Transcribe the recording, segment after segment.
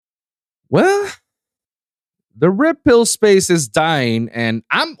Well, the red pill space is dying, and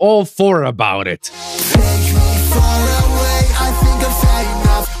I'm all for about it. Take me far away, I think I've had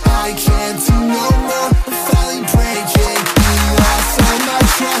enough. I can't do no more, I'm finally breaking. You lost all my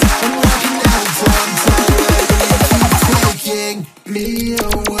trust, I'm walking out of taking me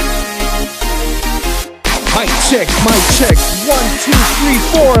away. Mic check. 1, 2,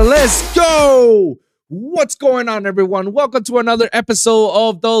 3, 4. Let's go. What's going on, everyone? Welcome to another episode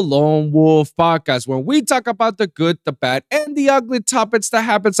of the Lone Wolf Podcast, where we talk about the good, the bad, and the ugly topics that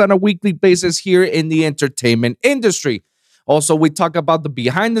happens on a weekly basis here in the entertainment industry. Also, we talk about the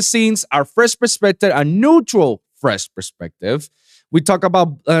behind the scenes, our fresh perspective, a neutral, fresh perspective. We talk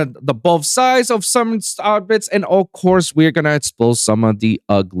about the both sides of some topics, and of course, we're going to expose some of the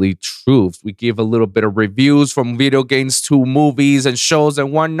ugly truths. We give a little bit of reviews from video games to movies and shows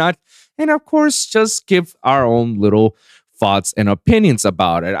and whatnot. And of course, just give our own little thoughts and opinions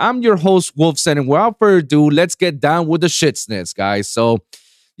about it. I'm your host, Wolfson, and without further ado, let's get down with the shitsness, guys. So,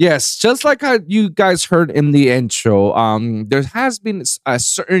 yes, just like how you guys heard in the intro, there has been a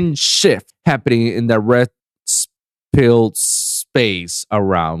certain shift happening in the red pill space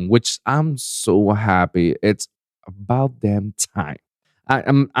around, which I'm so happy. It's about damn time.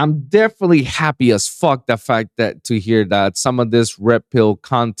 I'm definitely happy as fuck the fact that to hear that some of this red pill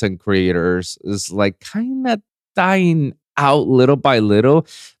content creators is like kind of dying out little by little.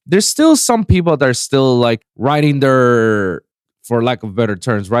 There's still some people that are still like riding their, for lack of better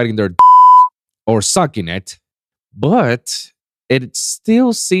terms, riding their or sucking it, but it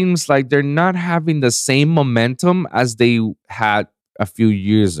still seems like they're not having the same momentum as they had a few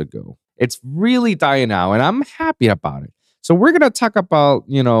years ago. It's really dying out, and I'm happy about it. So we're going to talk about,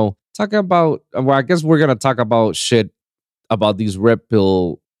 well, I guess we're going to talk about shit about these red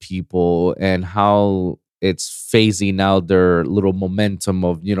pill people and how it's phasing out their little momentum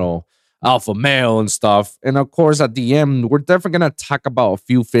of, alpha male and stuff. And of course, at the end, we're definitely going to talk about a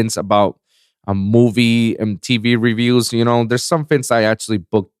few things about a movie and TV reviews. There's some things I actually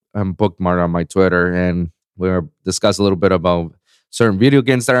bookmarked on my Twitter, and we'll discuss a little bit about certain video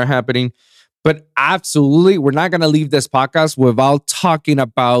games that are happening. But absolutely, we're not going to leave this podcast without talking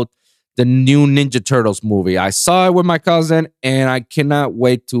about the new Ninja Turtles movie. I saw it with my cousin, and I cannot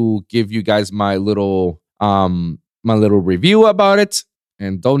wait to give you guys my little review about it.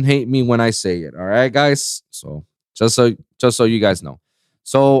 And don't hate me when I say it. All right, guys? So just so you guys know.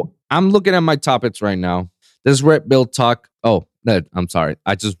 So I'm looking at my topics right now. This red pill talk. Oh, I'm sorry.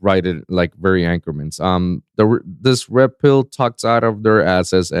 I just write it like very anchorments. This red pill talks out of their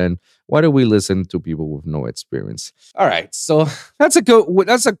asses, and why do we listen to people with no experience? All right, so that's a good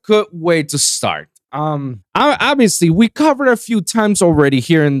way to start. Obviously, we covered a few times already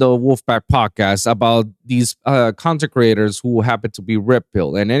here in the Wolfpack podcast about these content creators who happen to be red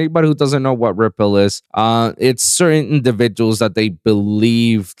pill. And anybody who doesn't know what red pill is, it's certain individuals that they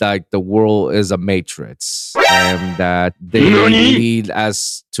believe that the world is a matrix and that they lead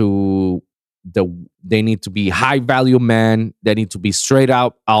as to they need to be high value men, they need to be straight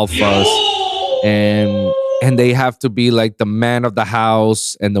out alphas, and they have to be like the man of the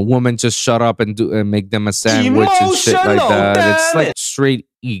house, and the woman just shut up and make them a sandwich and shit like that. It's like straight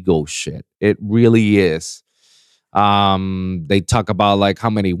ego shit. It really is. They talk about like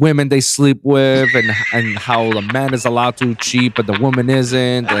how many women they sleep with and how the man is allowed to cheat but the woman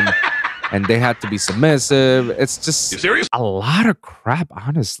isn't, and they have to be submissive. It's just a lot of crap,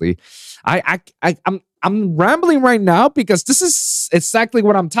 honestly. I'm rambling right now because this is exactly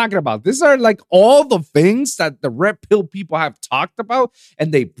what I'm talking about. These are like all the things that the red pill people have talked about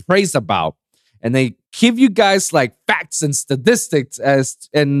and they praise about. And they give you guys like facts and statistics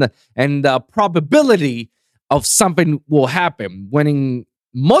and the probability of something will happen. When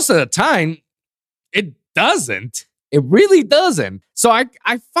most of the time, it doesn't. It really doesn't. So I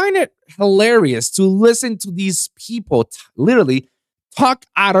find it hilarious to listen to these people literally talk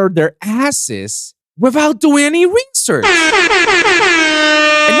out of their asses without doing any research.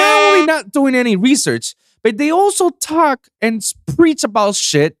 And not only not doing any research, but they also talk and preach about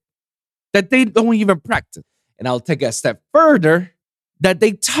shit that they don't even practice. And I'll take it a step further, that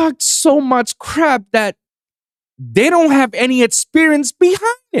they talk so much crap that they don't have any experience behind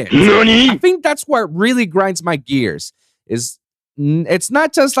it. I think that's what really grinds my gears. It's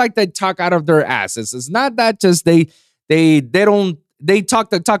not just like they talk out of their asses. It's not that just they talk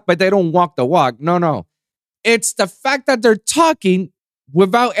the talk, but they don't walk the walk. No. It's the fact that they're talking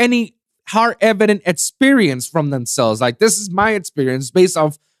without any hard evident experience from themselves. Like, this is my experience based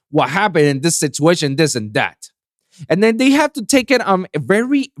off what happened in this situation, this and that. And then they have to take it on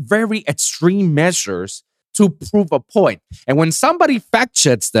very, very extreme measures to prove a point. And when somebody fact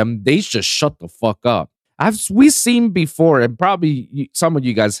checks them, they just shut the fuck up. We've seen before, and probably some of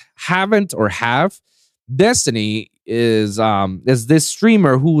you guys haven't or have. Destiny is this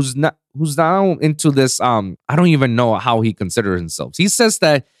streamer who's now into this. I don't even know how he considers himself. He says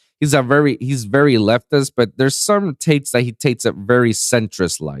that he's very leftist, but there's some takes that he takes it very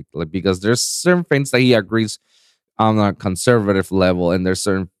centrist like because there's certain things that he agrees on a conservative level, and there's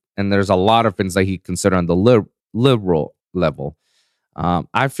a lot of things that he considers on the liberal level.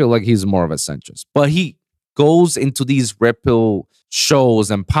 I feel like he's more of a centrist, but he goes into these RedPill shows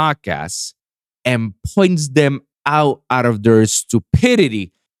and podcasts and points them out of their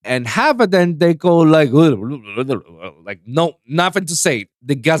stupidity. And half of them, they go like no, nothing to say.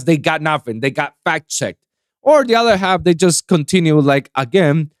 Because they got nothing. They got fact checked. Or the other half, they just continue like,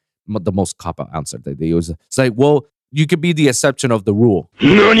 again, the most cop-out answer that they use. It's like, well, you could be the exception of the rule.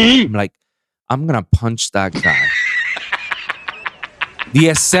 Nani? I'm like, I'm going to punch that guy. The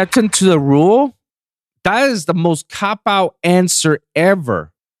exception to the rule? That is the most cop-out answer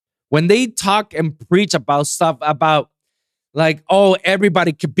ever. When they talk and preach about stuff about like, oh,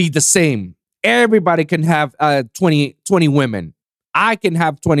 everybody could be the same. Everybody can have 20 women. I can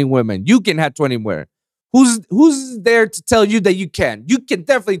have 20 women. You can have 20 women. Who's there to tell you that you can? You can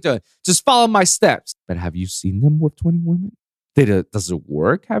definitely do it. Just follow my steps. But have you seen them with 20 women? Does it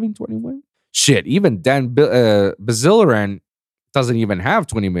work having 20 women? Shit, even Dan Bilzerian doesn't even have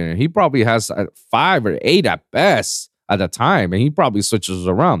 20 women. He probably has 5 or 8 at best at a time, and he probably switches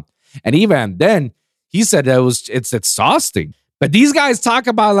around. And even then, he said it's exhausting. But these guys talk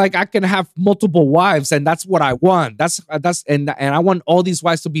about like I can have multiple wives, and that's what I want. And I want all these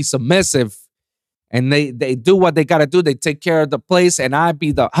wives to be submissive, and they do what they gotta do. They take care of the place, and I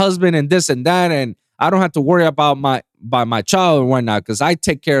be the husband and this and that, and I don't have to worry about my child and whatnot because I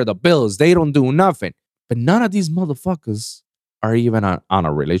take care of the bills. They don't do nothing. But none of these motherfuckers are even on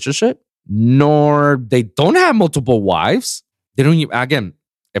a relationship, nor they don't have multiple wives. They don't even, again,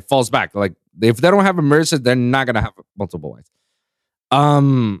 it falls back. Like if they don't have a marriage, they're not gonna have multiple wives.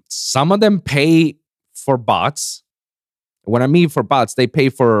 Some of them pay for bots. When I mean for bots, they pay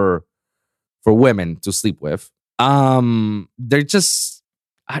for women to sleep with. They're just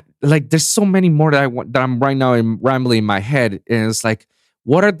there's so many more that I'm right now rambling in my head, and it's like,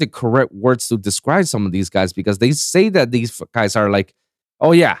 what are the correct words to describe some of these guys? Because they say that these guys are like,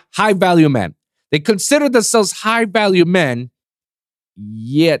 oh yeah, high value men. They consider themselves high value men,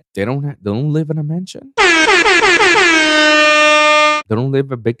 yet they don't live in a mansion. They don't live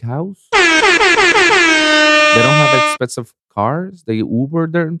in a big house. They don't have expensive cars. They Uber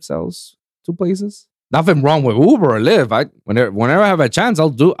themselves to places. Nothing wrong with Uber or Lyft. Whenever I have a chance, I'll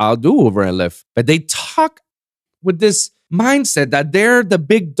do Uber and Lyft. But they talk with this mindset that they're the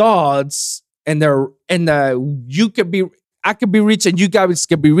big dogs, and I could be rich and you guys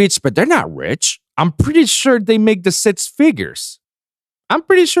could be rich, but they're not rich. I'm pretty sure they make the 6 figures. I'm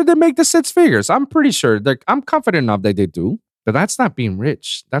pretty sure. I'm confident enough that they do. But that's not being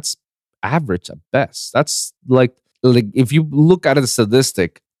rich. That's average at best. That's like if you look at a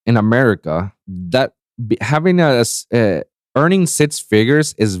statistic in America, that having earning 6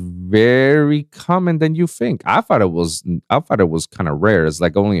 figures is very common than you think. I thought it was kind of rare. It's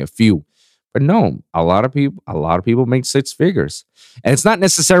like only a few. But no, a lot of people make 6 figures. And it's not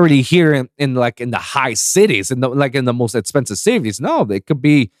necessarily here in the high cities, in the most expensive cities. No, they could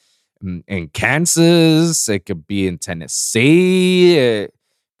be in Kansas, it could be in Tennessee, it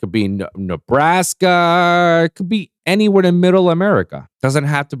could be in Nebraska, it could be anywhere in middle America. It doesn't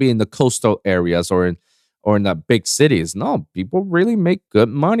have to be in the coastal areas or in the big cities. No, people really make good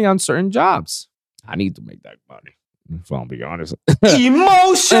money on certain jobs. I need to make that money, if I'll be honest.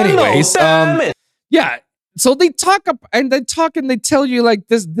 Emotional. Anyways, yeah. So they talk and they tell you like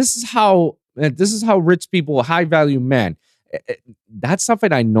this is how rich people, high value men. That's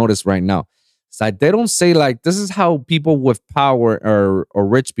something I notice right now. It's like they don't say like this is how people with power or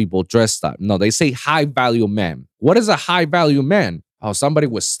rich people dress up. No, they say high value men. What is a high value man? Oh, somebody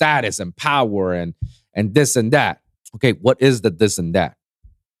with status and power and this and that. Okay, what is the this and that?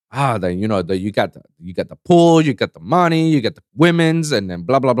 Then you got the pool, you got the money, you got the women's, and then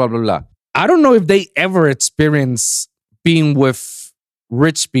blah blah blah blah blah. I don't know if they ever experience being with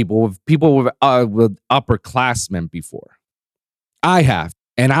rich people, with people with upperclassmen before. I have,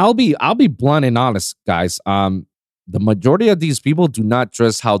 and I'll be blunt and honest, guys. The majority of these people do not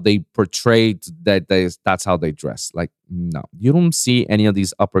dress how they portray that's how they dress. Like, no, you don't see any of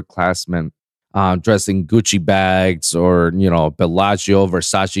these upperclassmen dressing Gucci bags or Bellagio,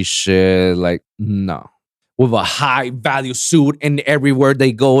 Versace shit. Like, no. with a high value suit, and everywhere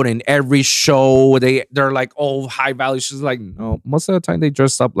they go and in every show, they're like, oh, high value. She's like, no, most of the time they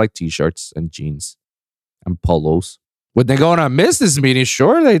dress up like t-shirts and jeans and polos. When they go on a business meeting,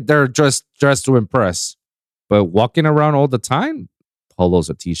 sure, they're dressed to impress. But walking around all the time,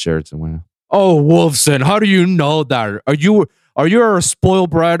 polos or t-shirts and whatnot. Oh, Wolfson, how do you know that? Are you a spoiled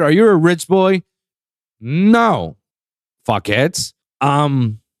brat? Are you a rich boy? No, fuckheads.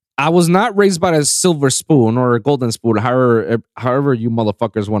 I was not raised by a silver spoon or a golden spoon, however you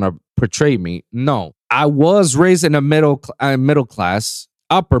motherfuckers want to portray me. No, I was raised in a middle class,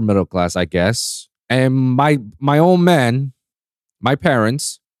 upper middle class, I guess. And my own men, my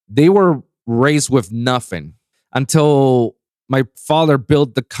parents, they were raised with nothing until my father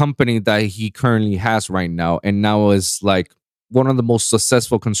built the company that he currently has right now. And now is like one of the most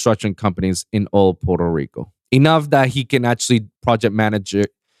successful construction companies in all Puerto Rico. Enough that he can actually project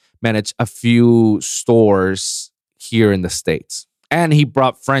manage a few stores here in the States. And he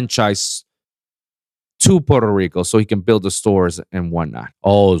brought franchise to Puerto Rico so he can build the stores and whatnot.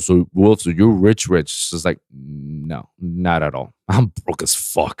 Oh, so Wolf, so you're rich. It's like, no, not at all. I'm broke as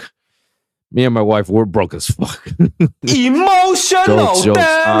fuck. Me and my wife, we're broke as fuck. Emotional, jokes.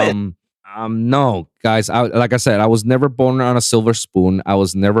 damn it. No, guys, like I said, I was never born on a silver spoon. I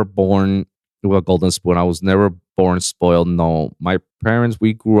was never born with a golden spoon. I was never born spoiled. No, my parents,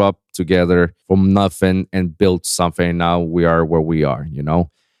 we grew up together from nothing and built something. Now we are where we are, you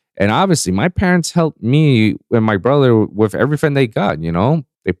know? And obviously, my parents helped me and my brother with everything they got, you know?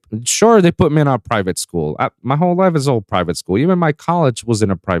 They put me in a private school. My whole life is all private school. Even my college was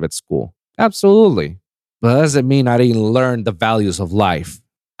in a private school. Absolutely. But that doesn't mean I didn't learn the values of life.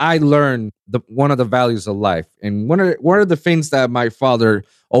 I learned one of the values of life. And one of the things that my father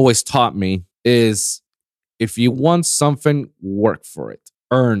always taught me is if you want something, work for it.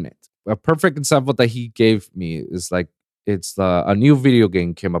 Earn it. A perfect example that he gave me is like, it's a new video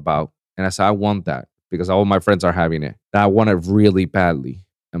game came about. And I said, I want that because all my friends are having it. And I want it really badly.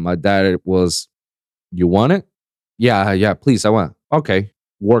 And my dad was, you want it? Yeah, please, I want it. Okay,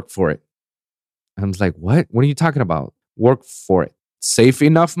 work for it. And I was like, what? What are you talking about? Work for it. Save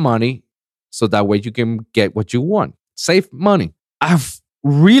enough money so that way you can get what you want. Save money. I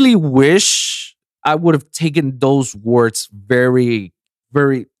really wish I would have taken those words very,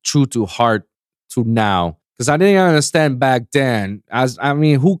 very true to heart to now. Because I didn't understand back then.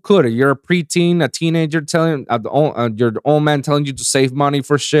 Who could? You're a preteen, a teenager telling your old man telling you to save money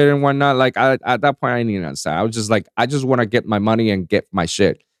for shit and whatnot. Like at that point, I didn't understand. I was just like, I just want to get my money and get my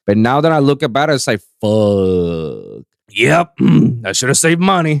shit. But now that I look about it, it's like, fuck. Yep, I should have saved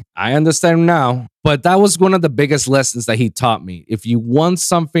money. I understand now. But that was one of the biggest lessons that he taught me. If you want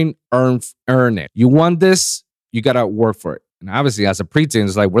something, earn it. You want this, you gotta work for it. And obviously, as a preteen,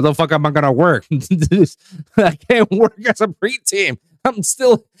 it's like, where the fuck am I gonna work? I can't work as a preteen.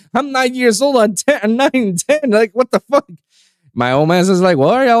 I'm 9 years old. I'm 9, 10. Like, what the fuck? My old man says, like, well,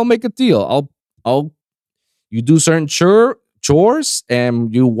 all right, I'll make a deal. You do certain chores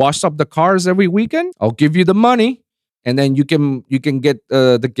and you wash up the cars every weekend. I'll give you the money, and then you can get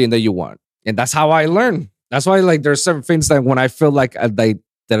the game that you want. And that's how I learn. That's why, like, there's certain things that when I feel like that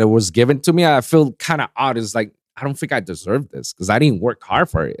it was given to me, I feel kind of odd. It's like, I don't think I deserve this because I didn't work hard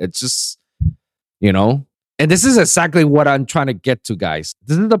for it. It's just, you know. And this is exactly what I'm trying to get to, guys.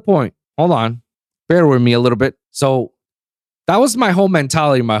 This is the point. Hold on. Bear with me a little bit. So that was my whole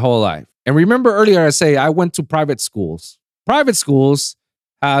mentality my whole life. And remember earlier I say I went to private schools. Private schools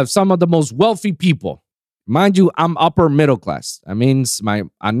have some of the most wealthy people. Mind you, I'm upper middle class. That means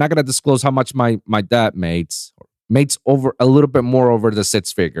I'm not going to disclose how much my dad makes over a little bit more over the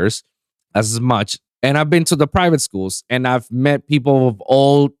 6 figures, as much. And I've been to the private schools and I've met people of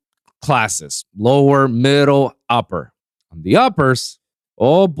all classes, lower, middle, upper. On the uppers,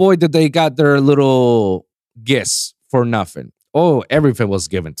 oh boy, did they got their little gifts for nothing. Oh, everything was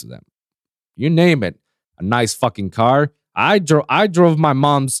given to them. You name it. A nice fucking car. I drove my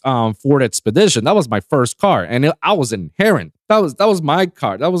mom's Ford Expedition. That was my first car, and I was inherent. That was my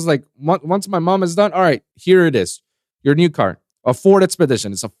car. That was like once my mom is done. All right, here it is, your new car, a Ford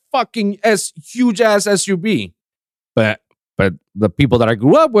Expedition. It's a fucking huge ass SUV. But the people that I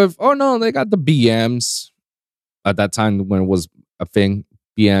grew up with, oh no, they got the BMs at that time when it was a thing.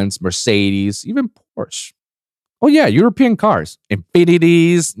 BMs, Mercedes, even Porsche. Oh yeah, European cars,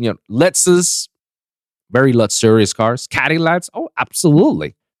 Infinities, Lexus. Very luxurious cars, Cadillacs. Oh,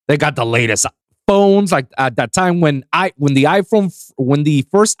 absolutely. They got the latest phones. Like at that time when the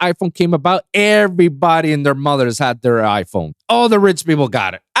first iPhone came about, everybody and their mothers had their iPhone. All the rich people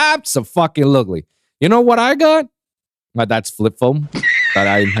got it. Abso-fucking-lutely. You know what I got? My dad's flip phone that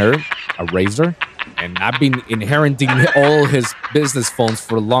I inherited, a Razor. And I've been inheriting all his business phones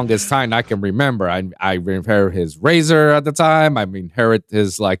for the longest time I can remember. I inherited his Razor at the time. I inherited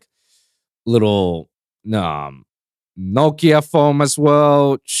his like little Nokia phone as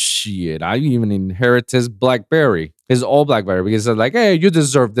well. Shit, I even inherited his BlackBerry, his old BlackBerry, because they're like, hey, you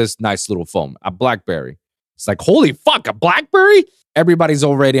deserve this nice little phone, a BlackBerry. It's like, holy fuck, a BlackBerry? Everybody's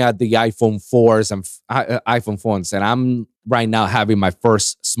already at the iPhone 4s and iPhone phones, and I'm right now having my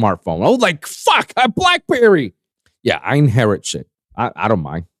first smartphone. I was like, fuck, a BlackBerry. Yeah, I inherit shit. I don't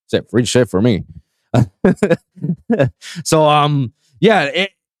mind. It's free shit for me. So, yeah,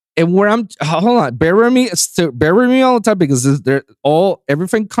 and where I'm, hold on, bear with me all the time, because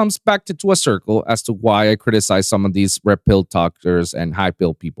everything comes back to a circle as to why I criticize some of these red pill talkers and high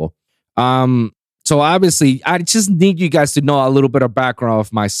pill people. So obviously, I just need you guys to know a little bit of background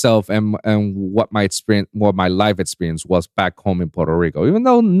of myself and what my experience, what my life experience was back home in Puerto Rico. Even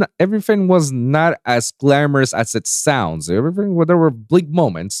though everything was not as glamorous as it sounds, there were bleak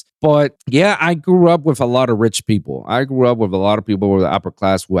moments. But yeah, I grew up with a lot of rich people. I grew up with a lot of people who were the upper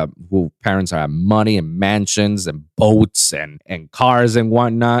class, who parents have money and mansions and boats and cars and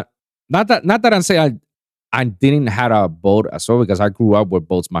whatnot. Not that I'm saying I didn't have a boat as well, because I grew up with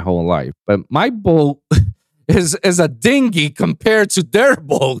boats my whole life. But my boat is a dinghy compared to their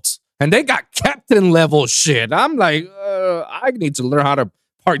boats. And they got captain level shit. I'm like, I need to learn how to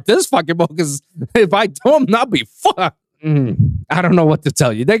park this fucking boat, because if I don't, I'll be fucked. I don't know what to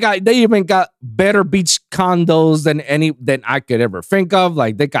tell you. They even got better beach condos than I could ever think of.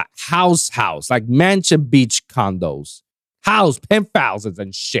 Like, they got house, like mansion beach condos, penthouses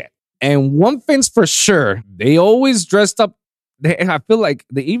and shit. And one thing's for sure, they always dressed up. I feel like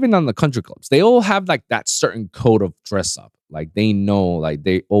even on the country clubs, they all have like that certain code of dress up. Like, they know, like,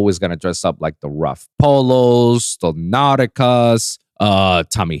 they always gonna dress up like the rough polos, the Nauticas,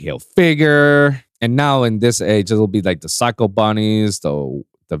 Tommy Hilfiger. And now in this age, it'll be like the Psycho Bunnies, the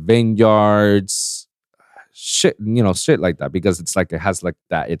Vineyards, shit like that, because it's like it has like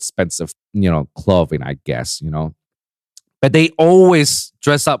that expensive, clothing, I guess, But they always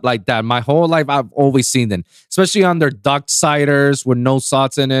dress up like that. My whole life, I've always seen them, especially on their duck ciders with no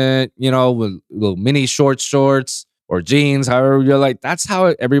socks in it, with little mini shorts or jeans, however you're like. That's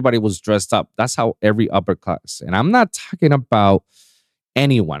how everybody was dressed up. That's how every upper class. And I'm not talking about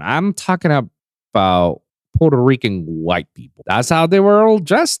anyone. I'm talking about Puerto Rican white people. That's how they were all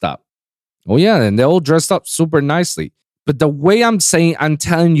dressed up. Oh, yeah. And they all dressed up super nicely. But the way I'm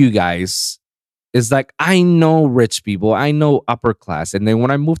telling you guys, is like, I know rich people, I know upper class. And then when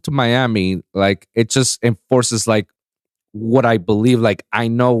I moved to Miami, like, it just enforces like what I believe. Like, I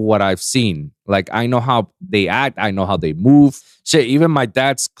know what I've seen. Like, I know how they act. I know how they move. Shit, even my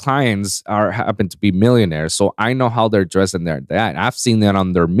dad's clients happen to be millionaires. So I know how they're dressed and that. I've seen that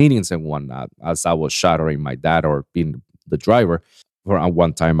on their meetings and whatnot, as I was shadowing my dad or being the driver for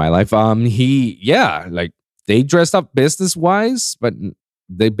one time in my life. Like, they dressed up business-wise, but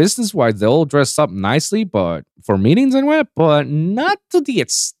they all dress up nicely, but for meetings and what, but not to the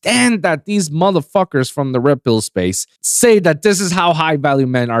extent that these motherfuckers from the red pill space say that this is how high value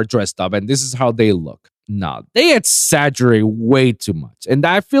men are dressed up and this is how they look. No, they exaggerate way too much. And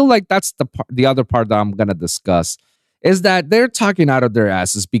I feel like that's the other part that I'm going to discuss, is that they're talking out of their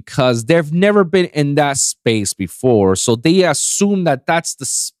asses because they've never been in that space before. So they assume that that's the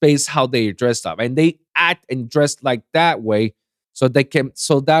space how they dressed up, and they act and dress like that way. So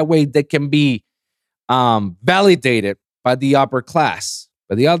that way they can be validated by the upper class.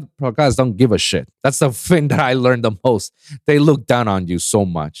 But the upper class don't give a shit. That's the thing that I learned the most. They look down on you so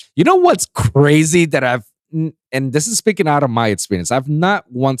much. You know what's crazy that and this is speaking out of my experience. I've not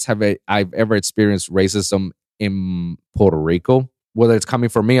once I've ever experienced racism in Puerto Rico, whether it's coming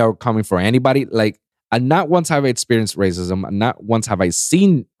from me or coming from anybody. Like, not once have I experienced racism. Not once have I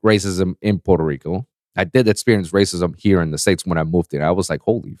seen racism in Puerto Rico. I did experience racism here in the States when I moved here. I was like,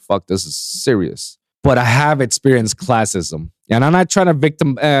 holy fuck, this is serious. But I have experienced classism. And I'm not trying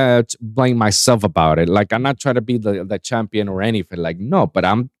to blame myself about it. Like, I'm not trying to be the champion or anything. Like, no, but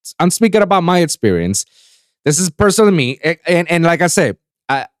I'm speaking about my experience. This is personal to me. And like I said,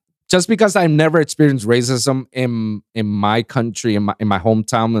 just because I've never experienced racism in my country, in my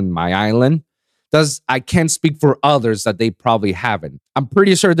hometown, in my island, I can't speak for others that they probably haven't. I'm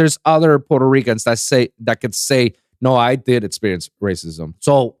pretty sure there's other Puerto Ricans that could say, no, I did experience racism.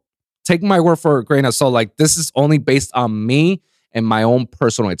 So take my word for a grain of salt. Like, this is only based on me and my own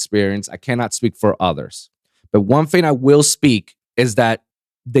personal experience. I cannot speak for others. But one thing I will speak is that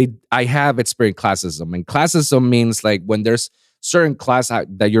I have experienced classism. And classism means like when there's certain class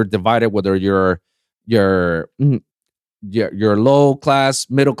that you're divided, whether you're low class,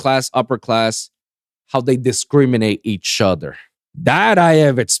 middle class, upper class. how they discriminate each other. That I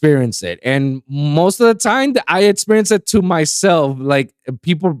have experienced it. And most of the time I experience it to myself. Like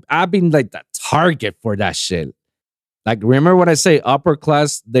people, I've been like the target for that shit. Like, remember what I say, upper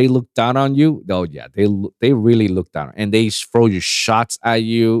class, they look down on you. Oh yeah, they really look down, and they throw you shots at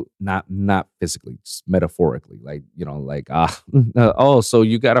you, not physically, just metaphorically. Like, you know, like oh, so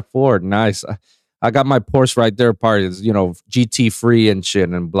you got a Ford, nice. I got my Porsche right there, part is, you know, GT free and shit,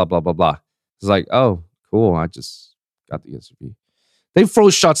 and blah blah blah blah. It's like, oh, cool, I just got the SUV. They throw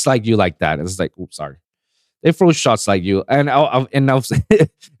shots like you like that. It's like, oops, sorry. They throw shots like you, and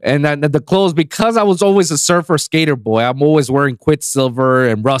and then the clothes, because I was always a surfer skater boy. I'm always wearing Quicksilver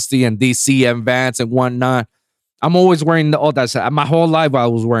and Rusty and DC and Vans and whatnot. I'm always wearing all that stuff. My whole life I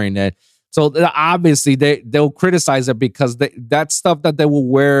was wearing it. So obviously they'll criticize it because that stuff that they will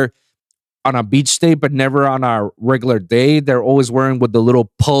wear on a beach day, but never on a regular day. They're always wearing with the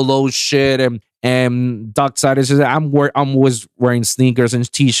little polo shit and dockside. I'm always wearing sneakers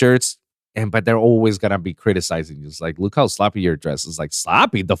and t-shirts. But they're always gonna be criticizing you. It's like, look how sloppy your dress is. Like,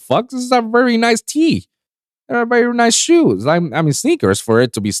 sloppy? The fuck? This is a very nice tee. They're very nice shoes. I mean, sneakers, for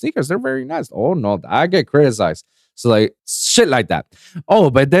it to be sneakers, they're very nice. Oh no, I get criticized. So like shit like that. Oh,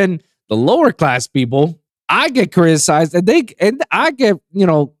 but then the lower class people, I get criticized, and I get, you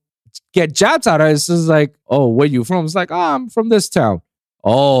know, get jabs out of it. It's just like, oh, where you from? It's like, oh, I'm from this town.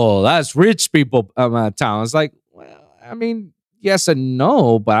 Oh, that's rich people town. It's like, well, I mean, yes and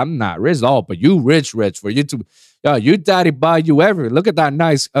no, but I'm not rich. Oh, but you rich for you to, your daddy buy you everything. Look at that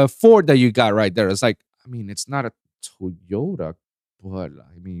nice Ford that you got right there. It's like, I mean, it's not a Toyota, but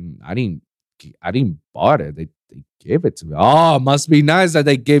I mean, I didn't bought it. They gave it to me. Oh, must be nice that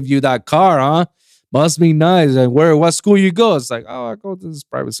they give you that car, huh? Must be nice. And what school you go? It's like, oh, I go to this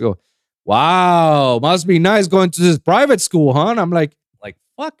private school. Wow, must be nice going to this private school, huh? And I'm like,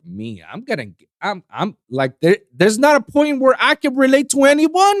 fuck me. I'm like, there's not a point where I can relate to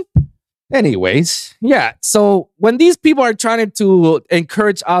anyone. Anyways, yeah. So when these people are trying to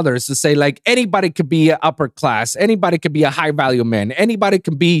encourage others to say, like, anybody could be an upper class, anybody could be a high value man, anybody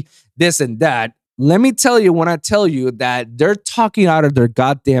can be this and that. Let me tell you, when I tell you that, they're talking out of their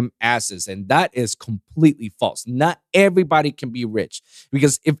goddamn asses, and that is completely false. Not everybody can be rich,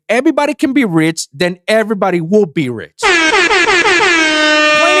 because if everybody can be rich, then everybody will be rich. Plain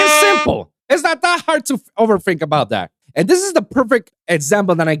and simple. It's not that hard to overthink about that. And this is the perfect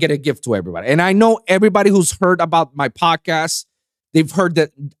example that I get to give to everybody. And I know everybody who's heard about my podcast, they've heard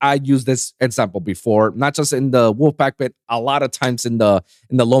that I use this example before, not just in the Wolfpack, but a lot of times in the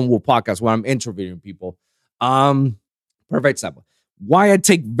Lone Wolf podcast when I'm interviewing people. Perfect example. Why I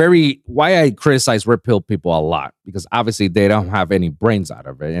criticize RedPill people a lot, because obviously they don't have any brains out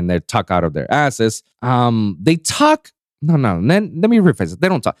of it, and they talk out of their asses. They talk. No. Let me rephrase it. They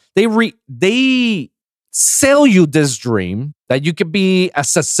don't talk. They sell you this dream that you could be a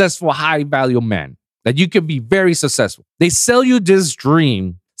successful, high value man, that you could be very successful. They sell you this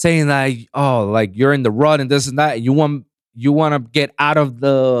dream saying like, oh, like you're in the rut and this and that. And you want to get out of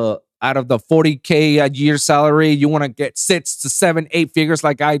the 40K a year salary. You want to get 6 to 7, 8 figures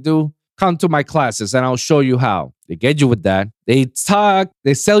like I do. Come to my classes and I'll show you how. They get you with that. They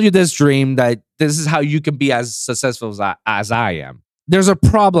sell you this dream that this is how you can be as successful as I am. There's a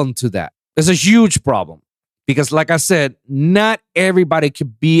problem to that. There's a huge problem, because like I said, not everybody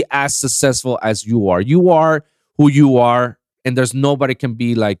can be as successful as you are. You are who you are, and there's nobody can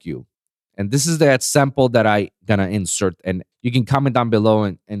be like you. And this is the example that I gonna insert, and you can comment down below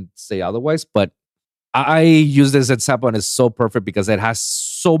and say otherwise, but I use this example and it's so perfect because it has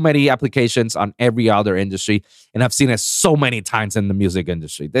so many applications on every other industry, and I've seen it so many times in the music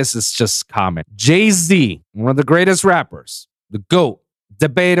industry. This is just common. Jay-Z, one of the greatest rappers, the GOAT,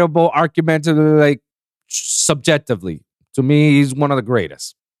 debatable, argumentative, like subjectively. To me, he's one of the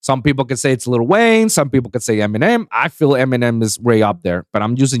greatest. Some people could say it's Lil Wayne. Some people could say Eminem. I feel Eminem is way up there, but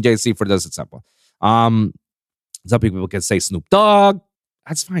I'm using Jay-Z for this example. Some people can say Snoop Dogg.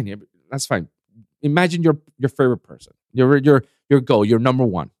 That's fine. That's fine. Imagine your favorite person. Your goal, your number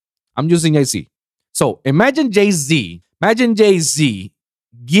one. I'm using Jay-Z. So imagine Jay-Z. Imagine Jay-Z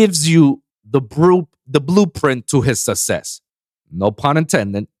gives you the blueprint to his success. No pun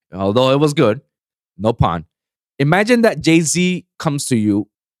intended, although it was good. No pun. Imagine that Jay-Z comes to you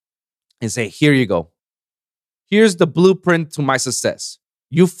and say, here you go. Here's the blueprint to my success.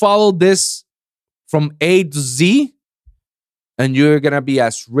 You follow this from A to Z, and you're going to be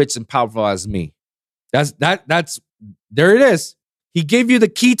as rich and powerful as me. That's there it is. He gave you the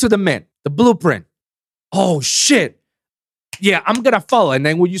key to the mint, the blueprint. Oh, shit. Yeah, I'm going to follow. And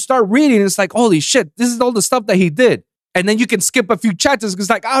then when you start reading, it's like, holy shit, this is all the stuff that he did. And then you can skip a few chapters because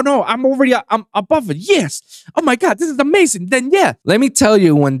like, oh no, I'm above it. Yes. Oh my God, this is amazing. Then yeah, let me tell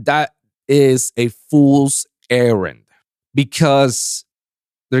you when that is a fool's errand because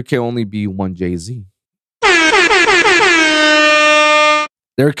there can only be one Jay-Z.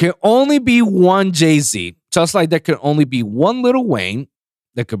 There can only be one Jay-Z, just like there can only be one Lil Wayne.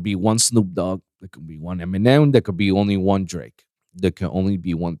 There could be one Snoop Dogg. There could be one Eminem. There could be only one Drake. There can only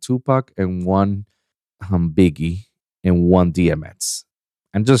be one Tupac and one Biggie and one DMX.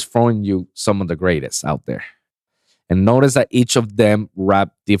 I'm just throwing you some of the greatest out there. And notice that each of them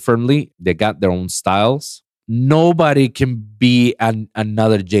rap differently. They got their own styles. Nobody can be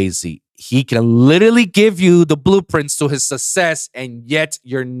another Jay-Z. He can literally give you the blueprints to his success, and yet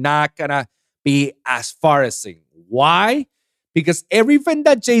you're not going to be as far as him. Why? Because everything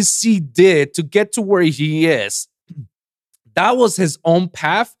that Jay-Z did to get to where he is, that was his own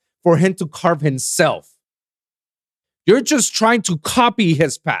path for him to carve himself. You're just trying to copy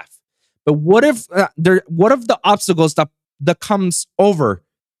his path. But what if the obstacles that comes over,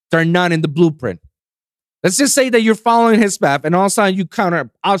 they're not in the blueprint? Let's just say that you're following his path and all of a sudden you counter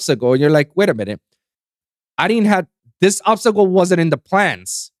an obstacle and you're like, wait a minute. This obstacle wasn't in the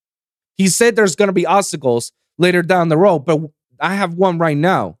plans. He said there's going to be obstacles later down the road, but I have one right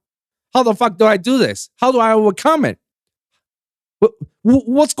now. How the fuck do I do this? How do I overcome it?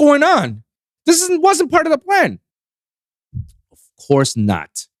 What's going on? This wasn't part of the plan. Of course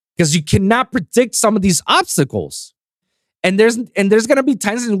not. Because you cannot predict some of these obstacles. And there's going to be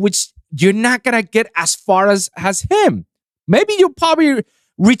times in which you're not going to get as far as him. Maybe you'll probably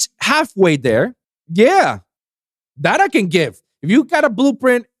reach halfway there. Yeah, that I can give. If you got a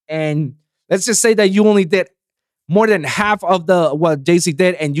blueprint and let's just say that you only did more than half of what Jay-Z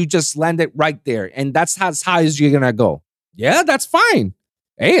did and you just landed right there. And that's as high as you're going to go. Yeah, that's fine.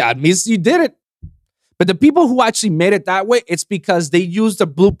 Hey, at least you did it. But the people who actually made it that way, it's because they used the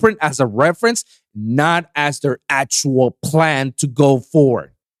blueprint as a reference, not as their actual plan to go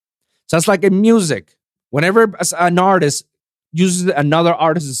forward. Just like in music, whenever an artist uses another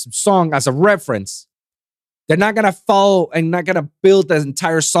artist's song as a reference, they're not going to follow and not going to build the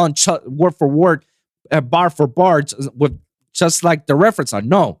entire song word for word, bar for bar, with just like the reference are.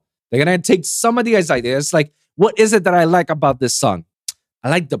 No, they're going to take some of these ideas. Like, what is it that I like about this song? I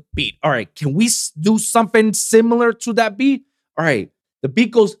like the beat. All right, can we do something similar to that beat? All right, the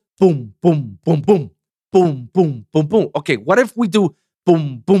beat goes boom, boom, boom, boom, boom, boom, boom, boom. Okay, what if we do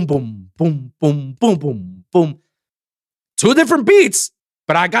boom, boom, boom, boom, boom, boom, boom, boom? Two different beats,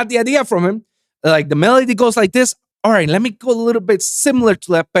 but I got the idea from him. Like the melody goes like this. All right, let me go a little bit similar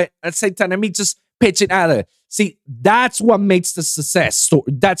to that, but at the same time, let me just pitch it out of it. See, that's what makes the success story.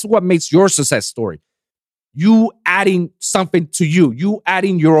 That's what makes your success story. You adding something to you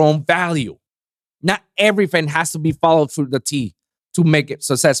adding your own value. Not everything has to be followed through the T to make it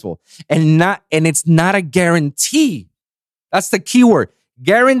successful. And it's not a guarantee. That's the key word.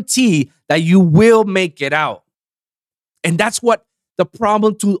 Guarantee that you will make it out. And that's what the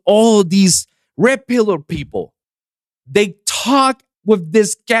problem to all these red pillar people. They talk with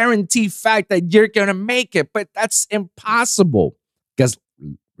this guaranteed fact that you're going to make it, but that's impossible. Because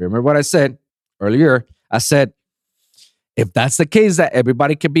remember what I said earlier? I said, if that's the case, that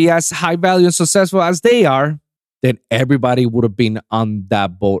everybody can be as high value and successful as they are, then everybody would have been on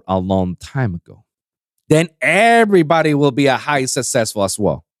that boat a long time ago. Then everybody will be a high successful as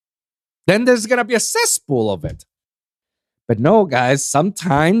well. Then there's going to be a cesspool of it. But no, guys,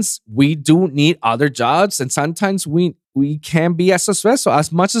 sometimes we do need other jobs, and sometimes we can be as successful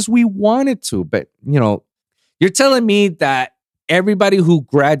as much as we wanted to. But, you're telling me that everybody who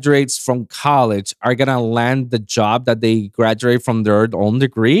graduates from college are going to land the job that they graduate from their own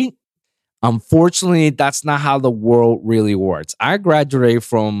degree? Unfortunately, that's not how the world really works. I graduated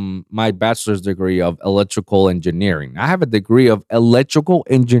from my bachelor's degree of electrical engineering. I have a degree of electrical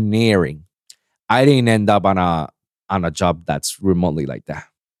engineering. I didn't end up on a job that's remotely like that.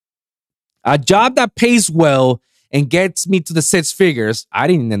 A job that pays well and gets me to the six figures, I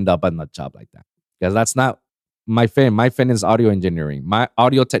didn't end up on a job like that. Because that's not my thing. My thing is audio engineering, my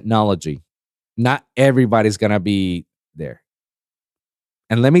audio technology. Not everybody's going to be there.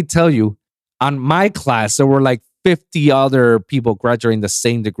 And let me tell you, on my class, there were like 50 other people graduating the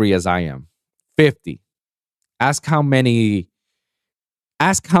same degree as I am. 50. Ask how many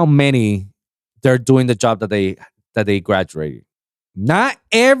they're doing the job that they graduated. Not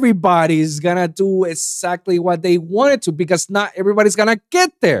everybody's gonna do exactly what they wanted to, because not everybody's gonna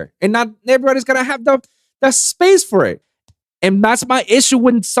get there, and not everybody's gonna have the space for it. And that's my issue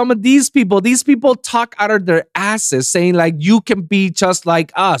with some of these people. These people talk out of their asses saying like, you can be just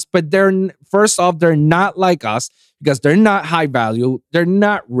like us. But first off, they're not like us because they're not high value. They're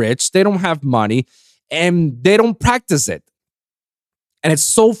not rich. They don't have money and they don't practice it. And it's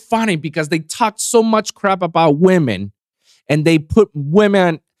so funny because they talk so much crap about women and they put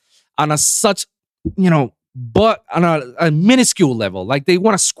women on such, but on a minuscule level. Like they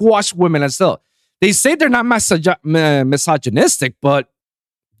want to squash women as well. They say they're not misogynistic, but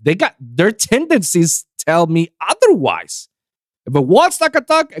they got their tendencies tell me otherwise. If it walks like a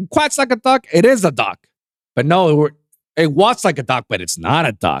duck and quacks like a duck, it is a duck. But no, it walks like a duck, but it's not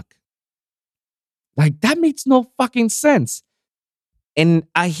a duck. Like that makes no fucking sense. And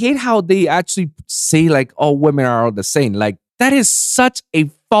I hate how they actually say like all women are all the same. Like that is such a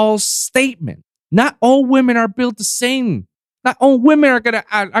false statement. Not all women are built the same. Not all women are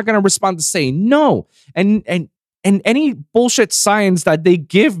gonna respond the same. No, and any bullshit science that they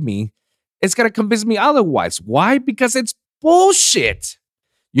give me, it's gonna convince me otherwise. Why? Because it's bullshit.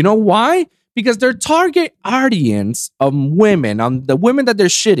 You know why? Because their target audience of women, the women that they're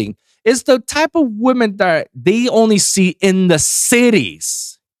shitting, is the type of women that they only see in the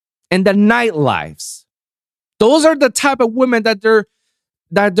cities, in the nightlives. Those are the type of women that they're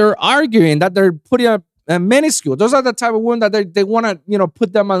arguing, that they're putting up. Minuscule. Those are the type of women that they want to,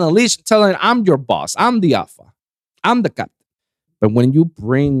 put them on a leash, telling I'm your boss, I'm the alpha, I'm the captain. But when you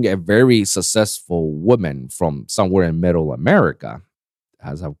bring a very successful woman from somewhere in middle America,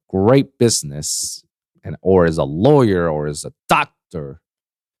 has a great business, or is a lawyer or is a doctor,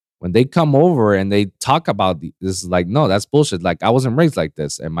 when they come over and they talk about this, is like, no, that's bullshit. Like I wasn't raised like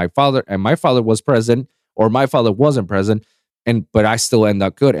this, and my father was present, or my father wasn't present. But I still end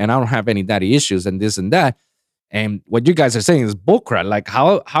up good, and I don't have any daddy issues and this and that. And what you guys are saying is bullcrap. Like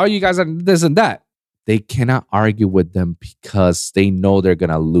how are you guys on this and that? They cannot argue with them because they know they're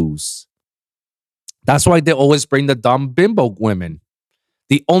gonna lose. That's why they always bring the dumb bimbo women,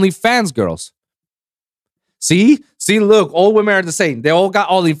 the OnlyFans girls. See, look, all women are the same. They all got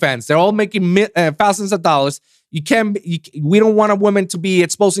OnlyFans. They're all making thousands of dollars. We don't want a woman to be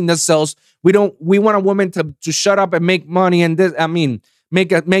exposing themselves. We want a woman to shut up and make money and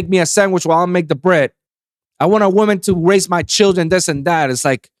make me a sandwich while I make the bread. I want a woman to raise my children, this and that. It's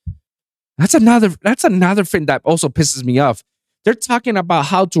like, that's another thing that also pisses me off. They're talking about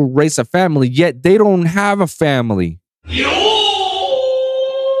how to raise a family, yet they don't have a family.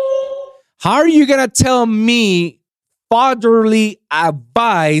 How are you going to tell me fatherly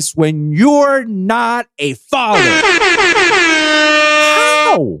advice when you're not a father?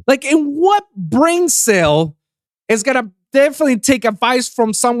 How? Like, in what brain cell is going to definitely take advice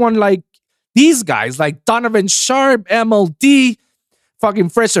from someone like these guys, like Donovan Sharp, MLD, fucking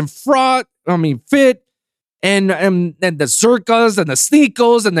Fresh and Fit, and the Circus and the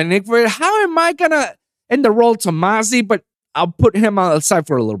Sneakos and the Nick. How am I going to, and the Roll Tomasi, but I'll put him aside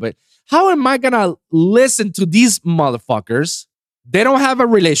for a little bit. How am I going to listen to these motherfuckers? They don't have a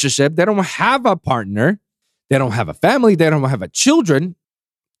relationship. They don't have a partner. They don't have a family. They don't have a children.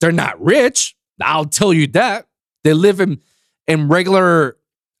 They're not rich. I'll tell you that. They live in regular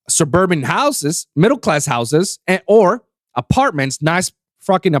suburban houses, middle-class houses, or apartments, nice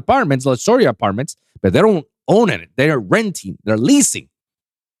fucking apartments, luxury apartments, but they don't own it. They're renting. They're leasing.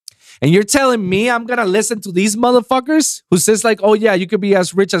 And you're telling me I'm going to listen to these motherfuckers who says like, oh yeah, you could be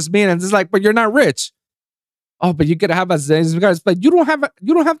as rich as me. And it's like, but you're not rich. Oh, but you could have as many cars, but you don't have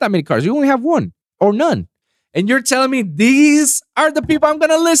that many cars. You only have one or none. And you're telling me these are the people I'm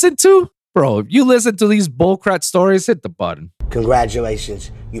going to listen to? Bro, if you listen to these bullcrap stories, hit the button. Congratulations,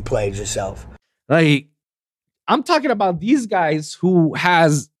 you played yourself. Like, I'm talking about these guys who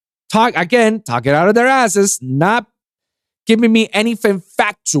talking out of their asses, not giving me anything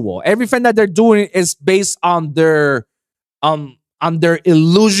factual. Everything that they're doing is based on their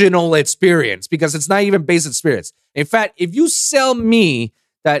illusional experience, because it's not even based experience. In fact, if you sell me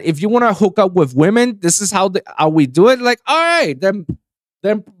that if you want to hook up with women, this is how we do it, like, all right, then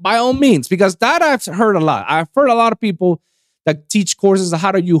by all means, because that I've heard a lot. I've heard a lot of people that teach courses on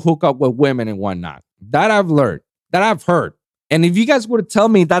how do you hook up with women and whatnot. That I've learned, that I've heard. And if you guys were to tell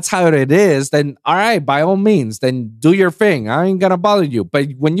me that's how it is, then all right, by all means, then do your thing. I ain't gonna bother you.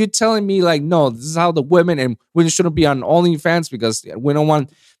 But when you're telling me like, no, this is how the women, and we shouldn't be on OnlyFans because we don't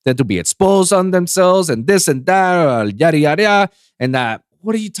want them to be exposed on themselves and this and that, yada, yada, yada, and that.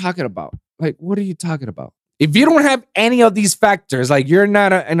 What are you talking about? Like, what are you talking about? If you don't have any of these factors, like you're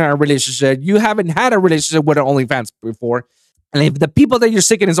not in a relationship, you haven't had a relationship with an OnlyFans before, and if the people that you're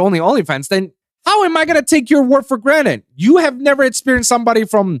seeking is only OnlyFans, then how am I going to take your word for granted? You have never experienced somebody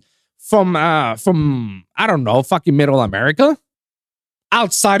from from I don't know, fucking middle America,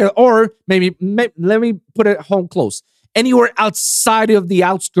 outside of, or maybe let me put it home close, anywhere outside of the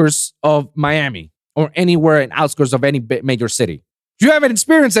outskirts of Miami or anywhere in outskirts of any major city. If you haven't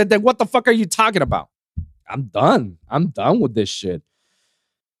experienced it, then what the fuck are you talking about? I'm done with this shit.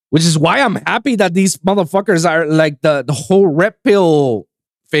 Which is why I'm happy that these motherfuckers are like the whole RedPill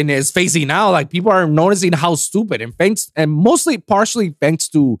thing is phasing out. Like, people are noticing how stupid, and mostly partially thanks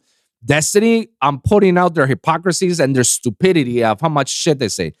to Destiny, I'm putting out their hypocrisies and their stupidity of how much shit they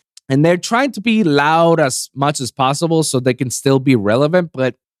say. And they're trying to be loud as much as possible so they can still be relevant,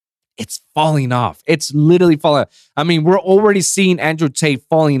 but it's falling off. It's literally falling off. I mean, we're already seeing Andrew Tate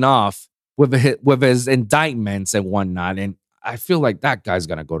falling off with his indictments and whatnot. And I feel like that guy's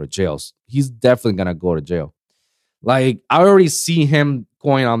going to go to jail. He's definitely going to go to jail. Like, I already see him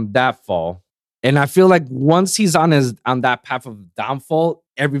going on that fall. And I feel like once he's on that path of downfall,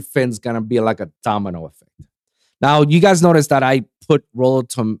 everything's going to be like a domino effect. Now, you guys notice that I put Rollo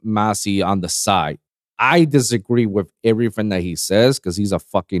Tomasi on the side. I disagree with everything that he says because he's a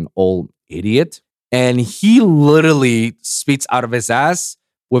fucking old idiot. And he literally speaks out of his ass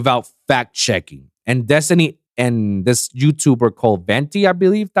without fact checking. And Destiny and this YouTuber called Venti, I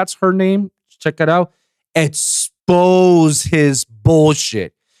believe that's her name. Check it out. Expose his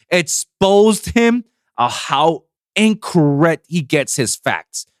bullshit. Exposed him of how incorrect he gets his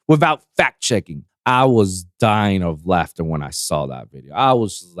facts without fact checking. I was dying of laughter when I saw that video. I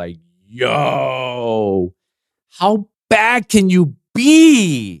was like, yo, how bad can you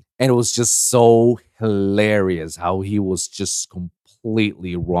be? And it was just so hilarious how he was just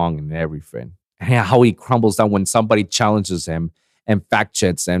completely wrong in everything. And how he crumbles down when somebody challenges him and fact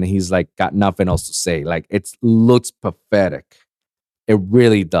checks and he's like got nothing else to say. Like, it looks pathetic. It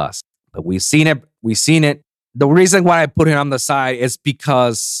really does. But we've seen it. The reason why I put him on the side is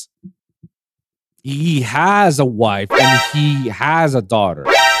because he has a wife and he has a daughter.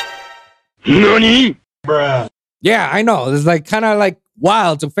 Nani? Bruh. Yeah, I know. It's like kind of like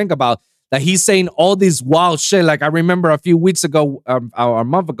wild to think about that he's saying all these wild shit. Like, I remember a few weeks ago, or a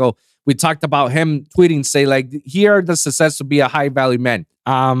month ago, we talked about him tweeting, say like, here are the success to be a high value man.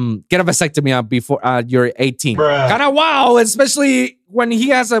 Get a vasectomy before you're 18. Kind of wow, especially when he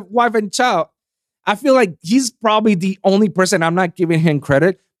has a wife and child. I feel like he's probably the only person, I'm not giving him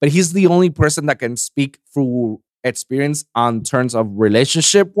credit, but he's the only person that can speak through experience on terms of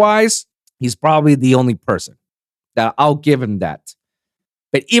relationship wise. He's probably the only person that I'll give him that.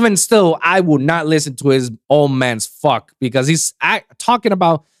 But even still, I will not listen to his old man's fuck because he's talking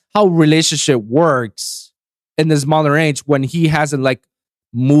about how relationship works in this modern age when he hasn't like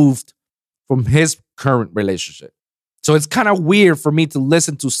moved from his current relationship. So it's kind of weird for me to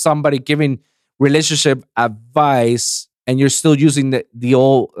listen to somebody giving relationship advice and you're still using the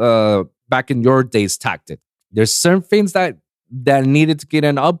old back in your days tactic. There's certain things that needed to get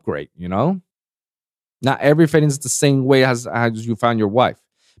an upgrade, you know? Not everything is the same way as you found your wife.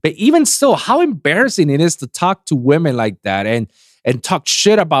 But even still, how embarrassing it is to talk to women like that and talk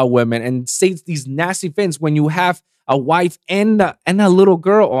shit about women and say these nasty things when you have a wife and a little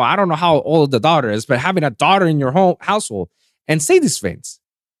girl, or I don't know how old the daughter is, but having a daughter in your home household and say these things.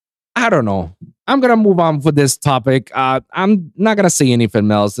 I don't know. I'm going to move on for this topic. I'm not going to say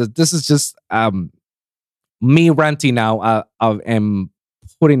anything else. This is just me ranting now and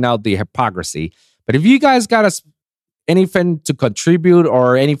putting out the hypocrisy. But if you guys got anything to contribute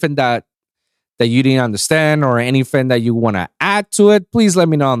or anything that you didn't understand or anything that you want to add to it, please let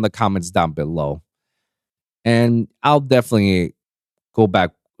me know in the comments down below. And I'll definitely go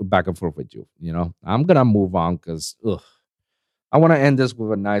back and forth with you. You know, I'm going to move on because I want to end this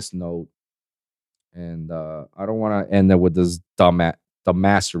with a nice note. And I don't want to end it with this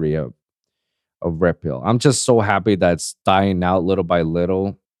dumbassery of RedPill. I'm just so happy that it's dying out little by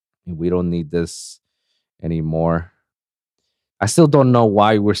little. And we don't need this anymore. I still don't know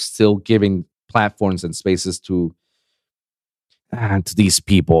why we're still giving platforms and spaces to these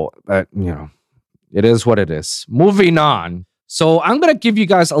people. But, you know, it is what it is. Moving on. So I'm going to give you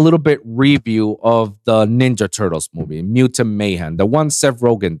guys a little bit review of the Ninja Turtles movie, Mutant Mayhem, the one Seth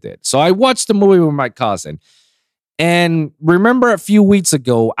Rogen did. So I watched the movie with my cousin. And remember a few weeks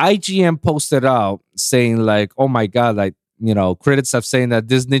ago, IGN posted out saying like, oh my God, like, you know, critics have saying that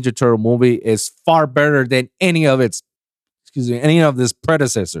this Ninja Turtle movie is far better than any of this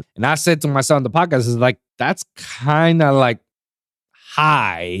predecessor. And I said to myself on the podcast, is like, that's kind of like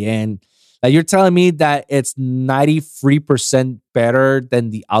high. And like, you're telling me that it's 93% better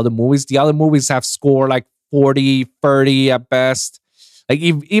than the other movies. The other movies have scored like 40, 30 at best. Like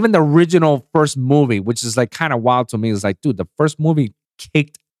even the original first movie, which is like kind of wild to me, is like, dude, the first movie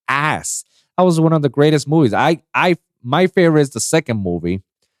kicked ass. That was one of the greatest movies. My favorite is the second movie,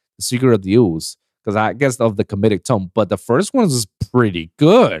 The Secret of the Ooze, because I guess of the comedic tone. But the first one was pretty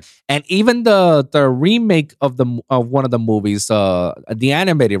good, and even the remake of one of the movies, the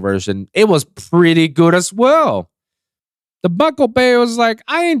animated version, it was pretty good as well. The Michael Bay was like,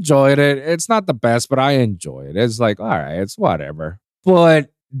 I enjoyed it. It's not the best, but I enjoy it. It's like, all right, it's whatever.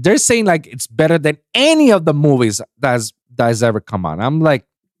 But they're saying like it's better than any of the movies that's ever come on. I'm like,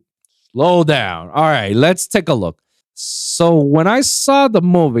 slow down. All right, let's take a look. So when I saw the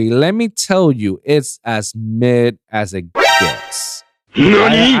movie, let me tell you, it's as mid as it gets.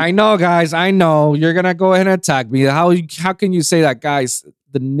 I know, guys. I know you're gonna go ahead and attack me. How can you say that, guys?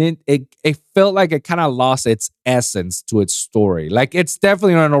 It felt like it kind of lost its essence to its story. Like, it's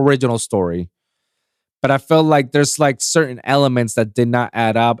definitely an original story, but I felt like there's like certain elements that did not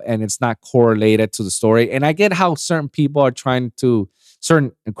add up, and it's not correlated to the story. And I get how certain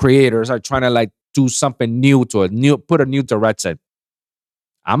creators are trying to like do something new to it, put a new direction.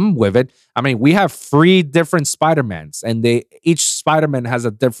 I'm with it. I mean, we have 3 different Spider-Mans, and each Spider-Man has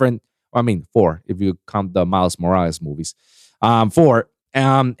a different. 4 if you count the Miles Morales movies. 4.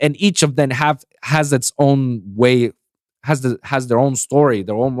 And each of them has its own way, has their own story,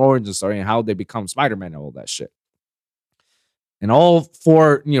 their own origin story, and how they become Spider-Man and all that shit. And all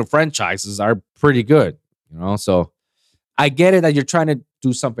 4 franchises are pretty good, So I get it that you're trying to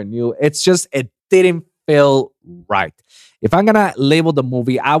do something new. It's just it didn't feel right. If I'm gonna label the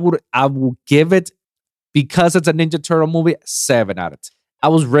movie, I will give it, because it's a Ninja Turtle movie, 7 out of 10. I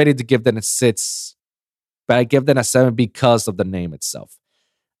was ready to give them a 6, but I give them a 7 because of the name itself.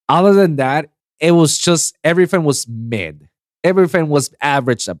 Other than that, it was just, everything was mid. Everything was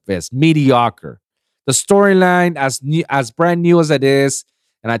average at best, mediocre. The storyline, as brand new as it is,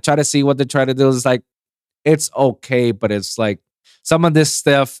 and I try to see what they try to do, is like, it's okay, but it's like, some of this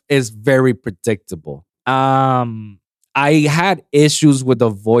stuff is very predictable. I had issues with the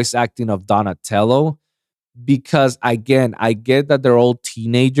voice acting of Donatello, because again, I get that they're all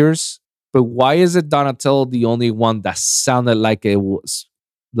teenagers, but why is it Donatello the only one that sounded like it was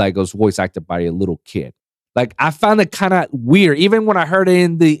voice acted by a little kid? Like, I found it kind of weird. Even when I heard it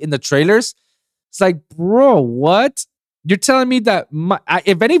in the trailers, it's like, bro, what? You're telling me that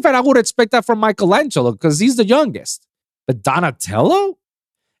if anything, I would expect that from Michelangelo, because he's the youngest. But Donatello?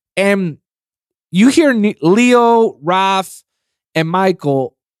 And you hear Leo, Raph, and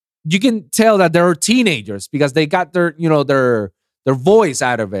Michael, you can tell that they're teenagers because they got their voice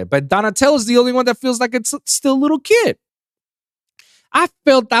out of it. But Donatello's the only one that feels like it's still a little kid. I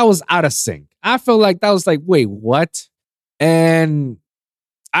felt that was out of sync. I felt like that was like, wait, what? And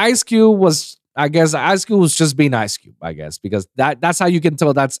Ice Cube was just being Ice Cube, I guess, because that's how you can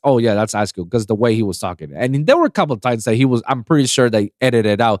tell that's Ice Cube, because the way he was talking. And there were a couple of times that I'm pretty sure they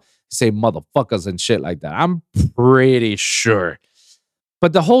edited out to say motherfuckers and shit like that. I'm pretty sure.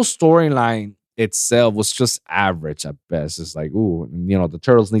 But the whole storyline itself was just average at best. It's like, ooh, the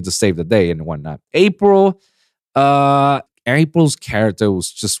Turtles need to save the day and whatnot. April's character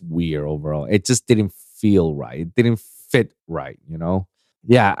was just weird overall. It just didn't feel right. It didn't fit right,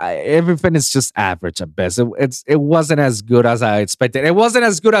 Yeah, everything is just average at best. It wasn't as good as I expected. It wasn't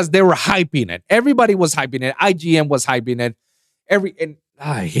as good as they were hyping it. Everybody was hyping it. IGN was hyping it. And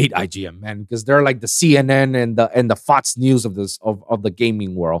I hate IGN, man, because they're like the CNN and the Fox News of the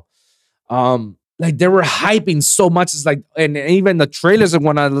gaming world. Like, they were hyping so much. It's like, and even the trailers and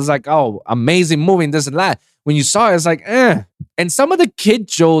whatnot, it was like, oh, amazing movie and this and that. When you saw it, it's like, eh. And some of the kid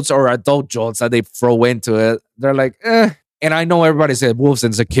jokes or adult jokes that they throw into it, they're like, eh. And I know everybody said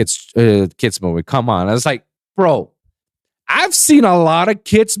Wolfen's a kids movie. Come on. I was like, bro, I've seen a lot of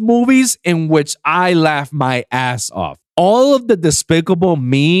kids movies in which I laugh my ass off. All of the Despicable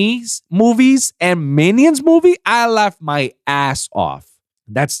Me's movies and Minions movie, I laugh my ass off.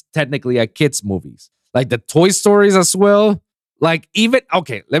 That's technically a kids movies. Like the Toy Stories as well. Like, even,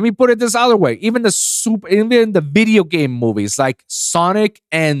 okay, let me put it this other way. Even the video game movies like Sonic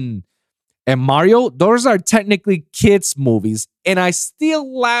and Mario, those are technically kids movies, and I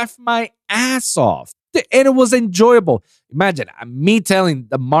still laugh my ass off. And it was enjoyable. Imagine me telling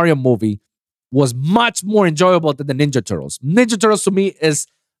the Mario movie was much more enjoyable than the Ninja Turtles. Ninja Turtles to me is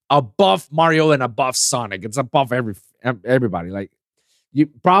above Mario and above Sonic. It's above everybody. Like,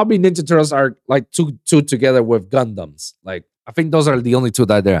 probably Ninja Turtles are like two together with Gundams. Like, I think those are the only 2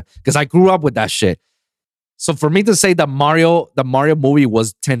 that are there, because I grew up with that shit. So for me to say the Mario movie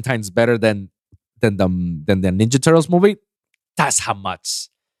was 10 times better than the Ninja Turtles movie, that's how much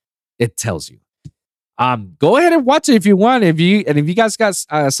it tells you. Go ahead and watch it if you want. If you guys got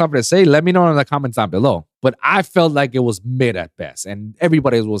something to say, let me know in the comments down below. but I felt like it was mid at best, and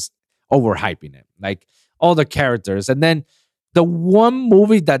everybody was overhyping it, like all the characters. And then the one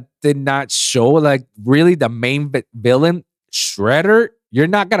movie that did not show like really the main villain, Shredder. You're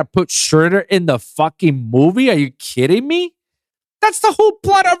not gonna put Shredder in the fucking movie? Are you kidding me? That's the whole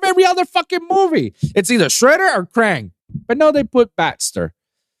plot of every other fucking movie. It's either Shredder or Krang. But no, they put Baxter.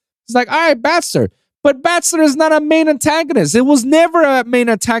 It's like, all right, Baxter. But Baxter is not a main antagonist. It was never a main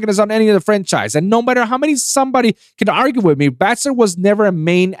antagonist on any of the franchise. And no matter how many somebody can argue with me, Baxter was never a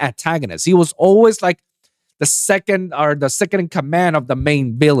main antagonist. He was always like the second in command of the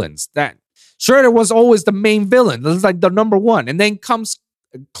main villains. That Shredder was always the main villain. It was like the number one. And then comes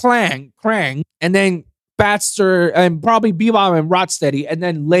Krang, and then Baxter, and probably Bebop and Rocksteady, and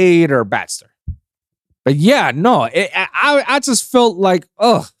then later Baxter. But yeah, no, I just felt like,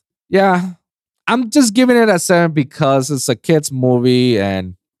 ugh, yeah. I'm just giving it a 7 because it's a kid's movie,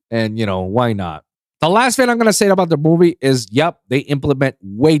 and you know, why not? The last thing I'm gonna say about the movie is, yep, they implement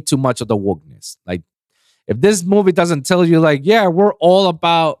way too much of the wokeness. Like, if this movie doesn't tell you, like, yeah, we're all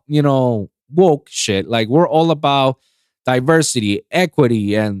about, you know, woke shit, like we're all about diversity,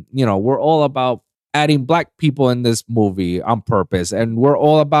 equity, and you know, we're all about adding black people in this movie on purpose, and we're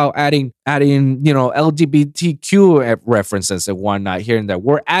all about adding you know, LGBTQ references and whatnot here and there.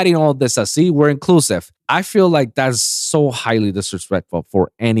 We're adding all this. See, we're inclusive. I feel like that's so highly disrespectful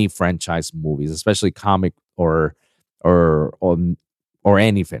for any franchise movies, especially comic or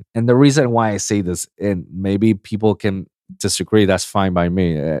anything. And the reason why I say this, and maybe people can disagree, that's fine by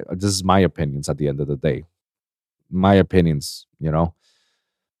me. This is my opinions at the end of the day. My opinions, you know.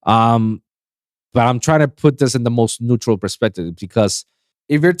 But I'm trying to put this in the most neutral perspective, because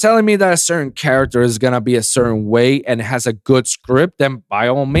if you're telling me that a certain character is going to be a certain way and has a good script, then by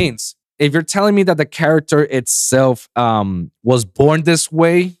all means. If you're telling me that the character itself was born this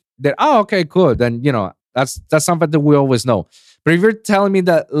way, then, oh, okay, cool. Then, you know, that's something that we always know. But if you're telling me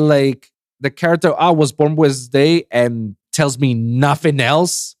that, like, the character was born with this day and tells me nothing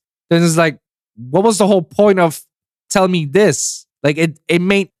else, then it's like, what was the whole point of telling me this? Like, it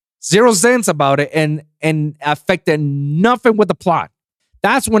made zero sense about it and affected nothing with the plot.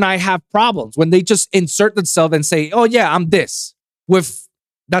 That's when I have problems, when they just insert themselves and say, oh yeah, I'm this.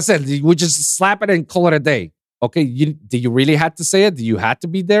 That's it. We just slap it and call it a day. Okay, do you really have to say it? Do you have to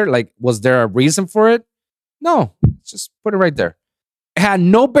be there? Like, was there a reason for it? No, just put it right there. It had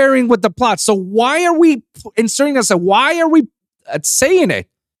no bearing with the plot. So why are we inserting this? Why are we saying it?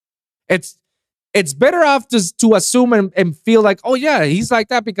 It's better off to assume and feel like, oh yeah, he's like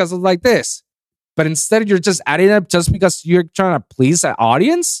that because of like this. But instead, you're just adding it just because you're trying to please an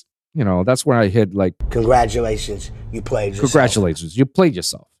audience. You know, that's where I hit like, congratulations, you played yourself. Congratulations, you played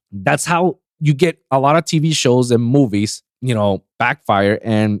yourself. That's how you get a lot of TV shows and movies, you know, backfire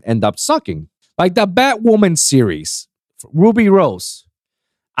and end up sucking. Like the Batwoman series, Ruby Rose.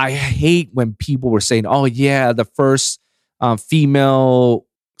 I hate when people were saying, oh yeah, the first female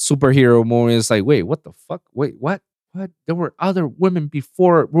superhero movie. Is like, wait, what the fuck? Wait, what? There were other women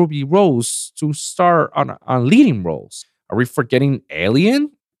before Ruby Rose to star on leading roles. Are we forgetting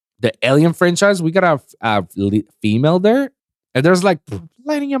Alien? The Alien franchise? We got a female there. And there's like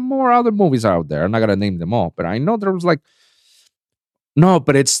plenty of more other movies out there. I'm not gonna name them all, but I know there was like, no,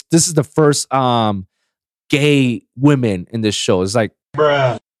 but this is the first gay women in this show. It's like,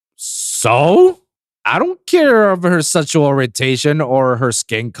 Bruh. So I don't care of her sexual orientation or her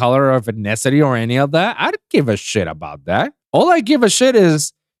skin color or ethnicity or any of that. I don't give a shit about that. All I give a shit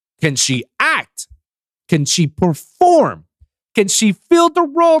is, can she act? Can she perform? Can she fill the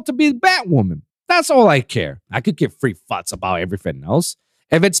role to be Batwoman? That's all I care. I could give free fucks about everything else.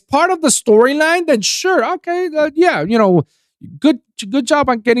 If it's part of the storyline, then sure, okay, yeah, you know, good job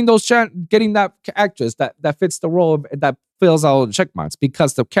on getting getting that actress that fits the role, that fills all the check marks,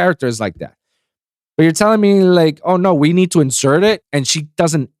 because the character is like that. But you're telling me like, oh no, we need to insert it and she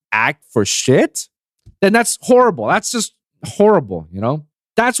doesn't act for shit? Then that's horrible. That's just horrible, you know?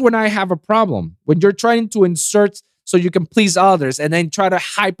 That's when I have a problem. When you're trying to insert so you can please others and then try to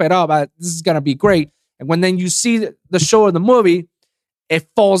hype it up. This is going to be great. And when then you see the show or the movie, it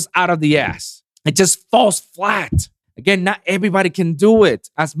falls out of the ass. It just falls flat. Again, not everybody can do it.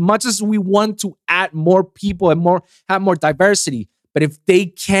 As much as we want to add more people and have more diversity, but if they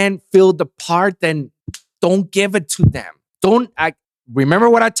can't fill the part, then don't give it to them. Remember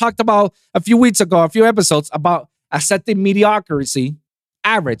what I talked about a few weeks ago, a few episodes about accepting mediocrity,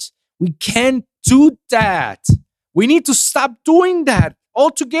 average. We can't do that. We need to stop doing that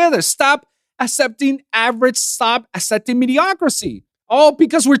altogether. Stop accepting average. Stop accepting mediocrity. All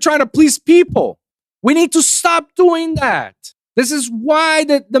because we're trying to please people. We need to stop doing that. This is why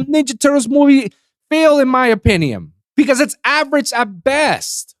the Ninja Turtles movie fail in my opinion because it's average at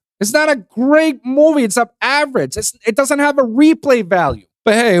best. It's not a great movie. It's average. It doesn't have a replay value.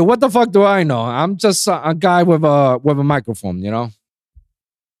 But hey, what the fuck do I know? I'm just a guy with a microphone, you know?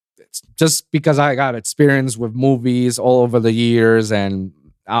 It's just because I got experience with movies all over the years and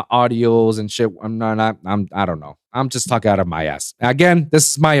audios and shit. I don't know. I'm just talking out of my ass. Again,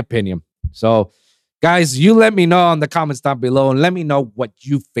 this is my opinion. So, guys, you let me know in the comments down below and let me know what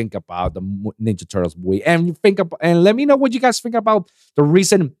you think about the Ninja Turtles movie. And let me know what you guys think about the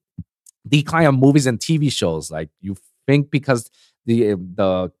recent decline of movies and TV shows. Like, you think because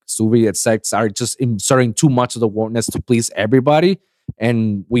the Soviet sects are just inserting too much of the wokeness to please everybody,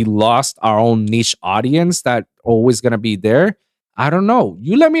 and we lost our own niche audience that always gonna be there. I don't know.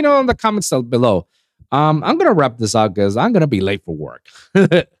 You let me know in the comments down below. I'm gonna wrap this out because I'm gonna be late for work.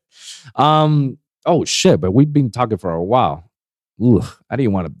 Oh shit! But we've been talking for a while. Ugh, I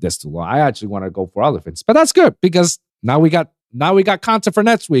didn't want this too long. I actually want to go for other things, but that's good because now we got content for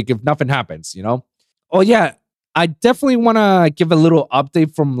next week if nothing happens, you know. Oh yeah, I definitely want to give a little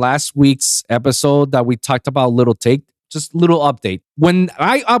update from last week's episode that we talked about. Little take, just little update. When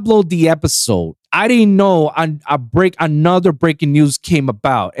I upload the episode, I didn't know another breaking news came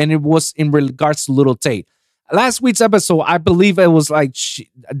about, and it was in regards to Little Tate. Last week's episode, I believe it was like she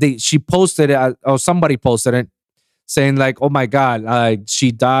posted it, or somebody posted it, saying like, "Oh my God,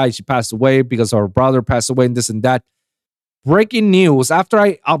 she died, she passed away because her brother passed away, and this and that." Breaking news, after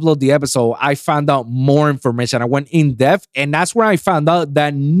I upload the episode, I found out more information. I went in depth, and that's where I found out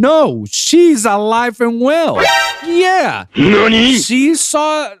that no, she's alive and well. Yeah. NANI? She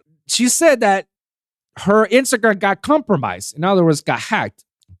said that her Instagram got compromised. In other words, got hacked.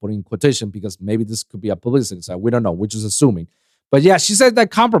 I'm putting in quotation because maybe this could be a publicity side. We don't know. We're just assuming. But yeah, she said that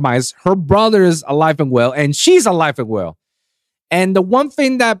compromised. Her brother is alive and well, and she's alive and well. And the one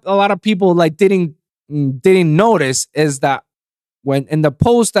thing that a lot of people like didn't notice is that when in the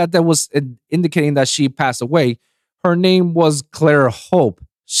post that there was indicating that she passed away, her name was Claire Hope.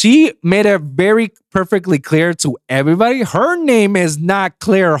 She made it very perfectly clear to everybody. Her name is not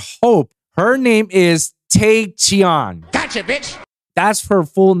Claire Hope. Her name is Tae Chian. Gotcha, bitch. That's her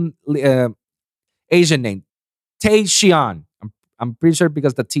full Asian name. Tae Chian. I'm pretty sure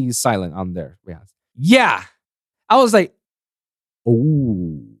because the T is silent on there. Yeah. I was like,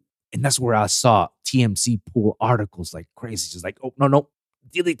 oh. And that's where I saw TMC pull articles like crazy. Just like, oh, no,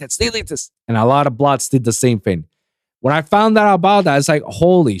 delete this. And a lot of blogs did the same thing. When I found out about that, it's like,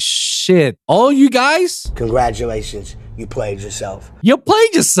 holy shit. All you guys? Congratulations. You played yourself. You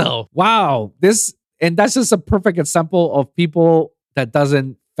played yourself. Wow. And that's just a perfect example of people that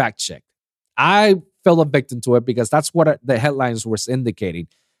doesn't fact check. I fell a victim to it because that's what the headlines was indicating.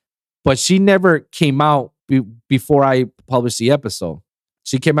 But she never came out before I published the episode.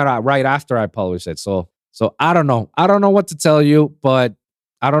 She came out right after I published it. So I don't know. I don't know what to tell you, but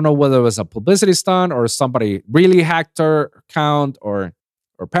I don't know whether it was a publicity stunt or somebody really hacked her account or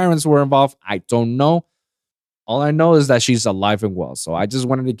her parents were involved. I don't know. All I know is that she's alive and well. So I just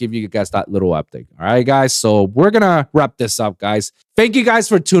wanted to give you guys that little update. All right, guys. So we're going to wrap this up, guys. Thank you guys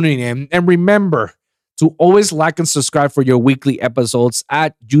for tuning in. And remember to always like and subscribe for your weekly episodes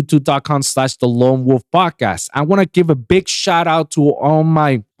at youtube.com/The Lone Wolf Podcast. I want to give a big shout out to all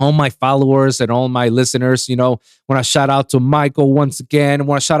my followers and all my listeners. You know, want to shout out to Michael once again. I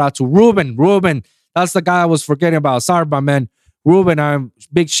want to shout out to Ruben. Ruben, that's the guy I was forgetting about. Sorry, my man. Ruben,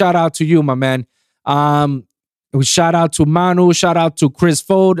 big shout out to you, my man. Shout out to Manu, shout out to Chris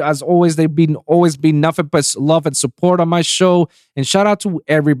Fode. As always, they've always been nothing but love and support on my show. And shout out to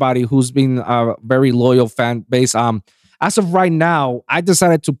everybody who's been a very loyal fan base. As of right now, I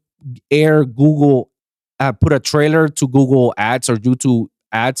decided to put a trailer to Google Ads or YouTube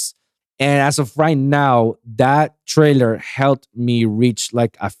Ads. And as of right now, that trailer helped me reach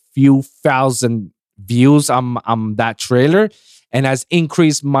like a few thousand views on that trailer and has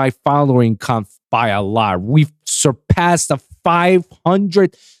increased my following count by a lot. We've surpassed the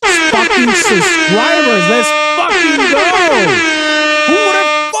 500 fucking subscribers. Let's fucking go. Who would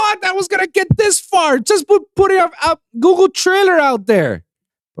have thought that was going to get this far? Just putting a Google trailer out there.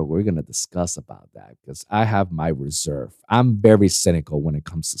 But we're going to discuss about that because I have my reserve. I'm very cynical when it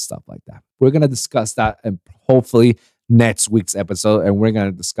comes to stuff like that. We're going to discuss that and hopefully next week's episode, and we're going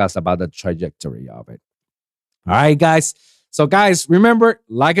to discuss about the trajectory of it. All right, guys. So, guys, remember,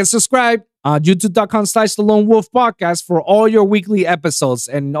 like and subscribe on youtube.com/The Lone Wolf Podcast for all your weekly episodes.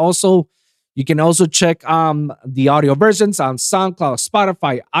 And also, you can also check the audio versions on SoundCloud,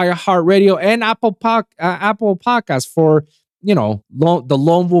 Spotify, iHeartRadio, and Apple Podcasts for, you know, the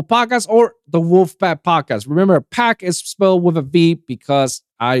Lone Wolf Podcast or the Wolfpack Podcast. Remember, pack is spelled with a V because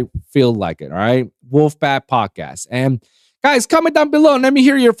I feel like it, all right? Wolfpack Podcast. And guys, comment down below and let me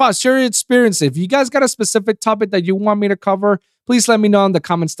hear your thoughts. Share your experience. If you guys got a specific topic that you want me to cover, please let me know in the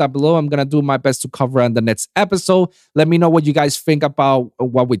comments down below. I'm going to do my best to cover on the next episode. Let me know what you guys think about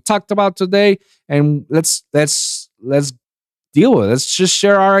what we talked about today. And let's deal with it. Let's just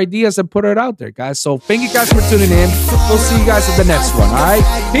share our ideas and put it out there, guys. So thank you guys for tuning in. We'll see you guys at the next one. All right?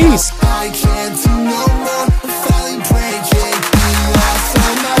 Peace. I can't do no more. I'm finally breaking. You lost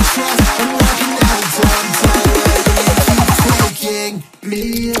all my trust. I'm walking out of time. Keep taking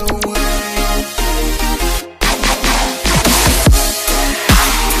me away.